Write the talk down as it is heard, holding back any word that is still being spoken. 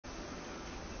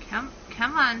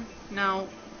Come on. No.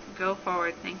 Go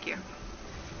forward. Thank you.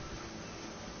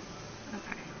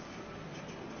 Okay.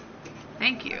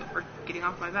 Thank you for getting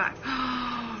off my back.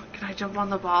 Can I jump on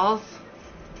the balls?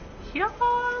 Yes!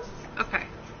 Okay.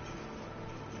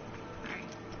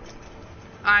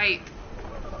 Alright.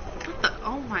 What the?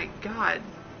 Oh my god.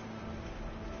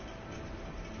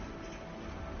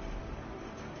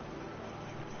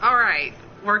 Alright.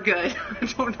 We're good. I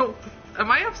don't know.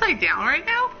 Am I upside down right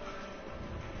now?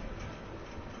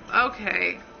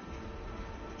 Okay.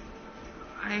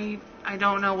 I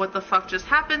don't know what the fuck just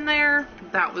happened there.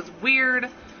 That was weird.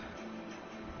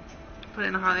 Put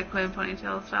in a Harley Quinn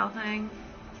ponytail style thing.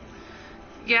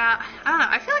 Yeah, I don't know.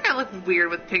 I feel like I look weird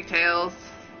with pigtails,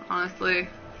 honestly.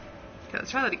 Okay,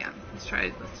 let's try that again. Let's try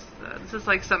this. This is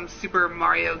like some Super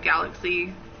Mario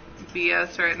Galaxy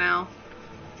BS right now.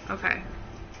 Okay.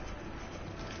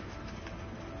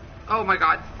 Oh my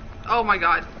god. Oh my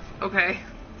god. Okay.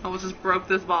 Almost just broke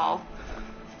this ball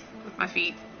with my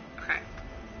feet. Okay.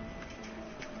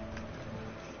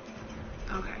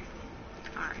 Okay.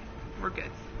 Alright. We're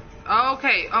good.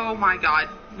 Okay. Oh my god.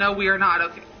 No, we are not.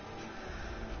 Okay.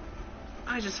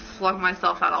 I just flung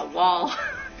myself at a wall.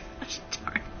 Gosh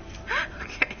darn.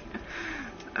 Okay.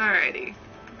 Alrighty.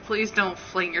 Please don't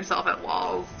fling yourself at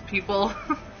walls, people.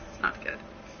 It's not good.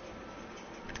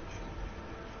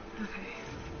 Okay.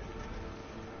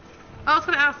 Oh, I was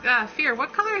gonna ask, Fear,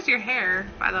 what color is your hair,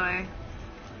 by the way?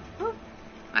 Ooh.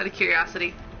 Out of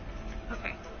curiosity.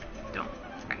 Okay. Don't.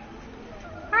 Okay.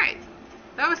 Alright.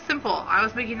 That was simple. I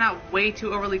was making that way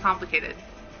too overly complicated.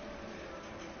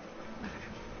 Okay.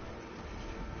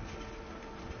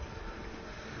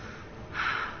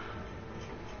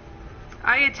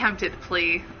 I attempted,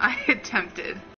 Plea. I attempted.